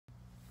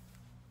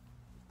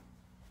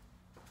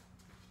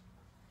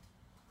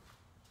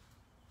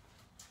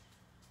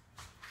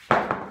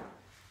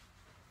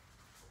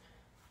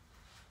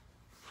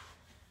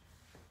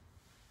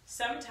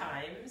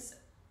sometimes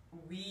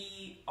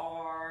we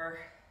are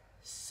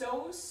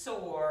so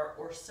sore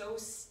or so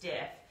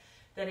stiff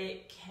that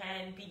it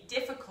can be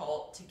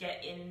difficult to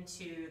get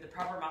into the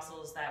proper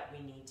muscles that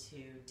we need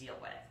to deal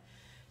with.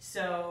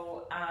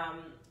 So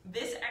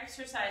this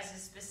exercise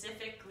is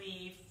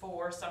specifically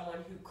for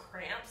someone who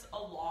cramps a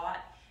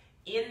lot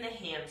in the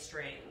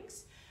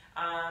hamstrings.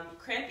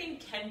 Cramping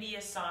can be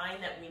a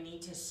sign that we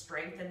need to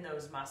strengthen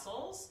those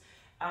muscles,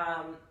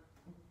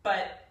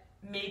 but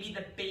maybe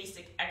the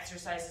basic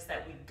exercises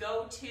that we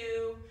go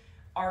to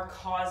are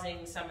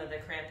causing some of the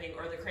cramping,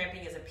 or the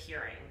cramping is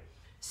appearing.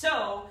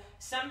 So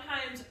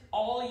sometimes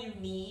all you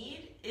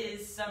need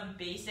is some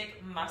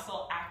basic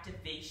muscle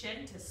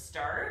activation to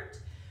start.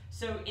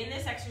 So in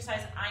this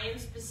exercise, I am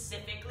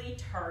specifically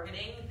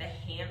targeting the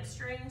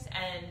hamstrings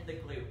and the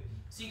glute.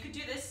 So you could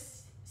do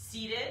this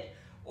seated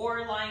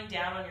or lying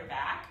down on your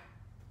back.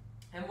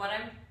 And what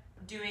I'm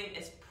doing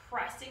is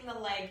pressing the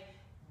leg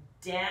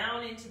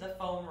down into the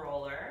foam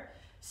roller,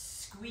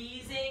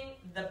 squeezing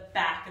the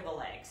back of the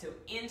leg. So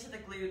into the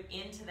glute,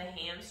 into the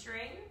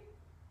hamstring,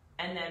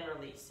 and then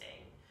releasing.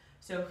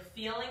 So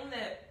feeling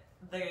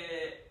the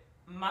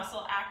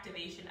muscle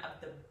activation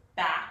of the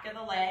back of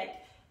the leg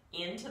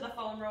into the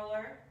foam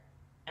roller,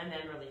 and then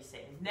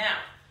releasing. Now,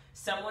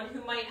 someone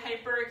who might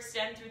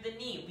hyperextend through the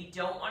knee, we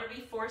don't want to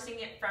be forcing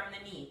it from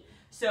the knee.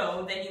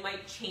 So then you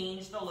might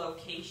change the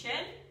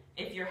location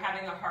if you're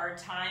having a hard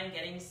time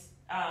getting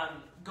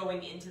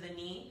going into the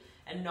knee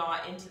and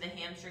not into the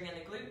hamstring and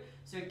the glute.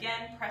 So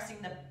again,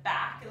 pressing the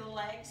back of the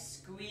leg,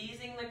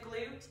 squeezing the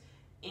glute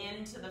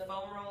into the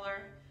foam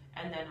roller,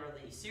 and then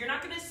release. So you're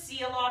not going to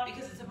see a lot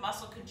because it's a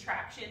muscle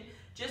contraction,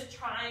 just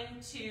trying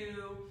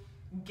to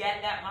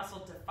get that muscle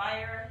to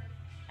fire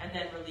and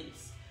then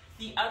release.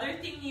 The other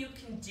thing you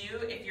can do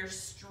if you're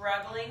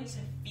struggling to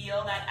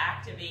feel that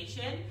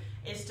activation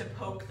is to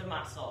poke the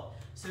muscle.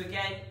 So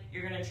again,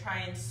 you're going to try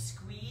and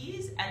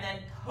squeeze and then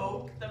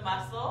poke the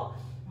muscle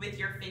with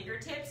your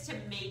fingertips to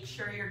make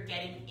sure you're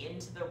getting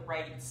into the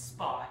right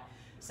spot.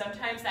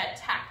 Sometimes that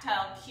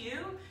tactile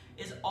cue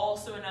is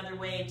also another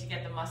way to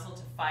get the muscle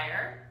to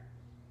fire.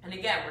 And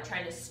again, we're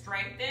trying to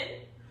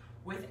strengthen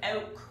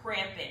without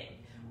cramping.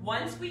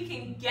 Once we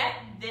can get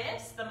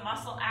this, the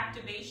muscle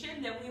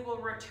activation, then we will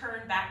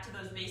return back to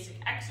those basic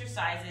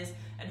exercises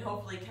and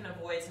hopefully can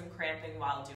avoid some cramping while doing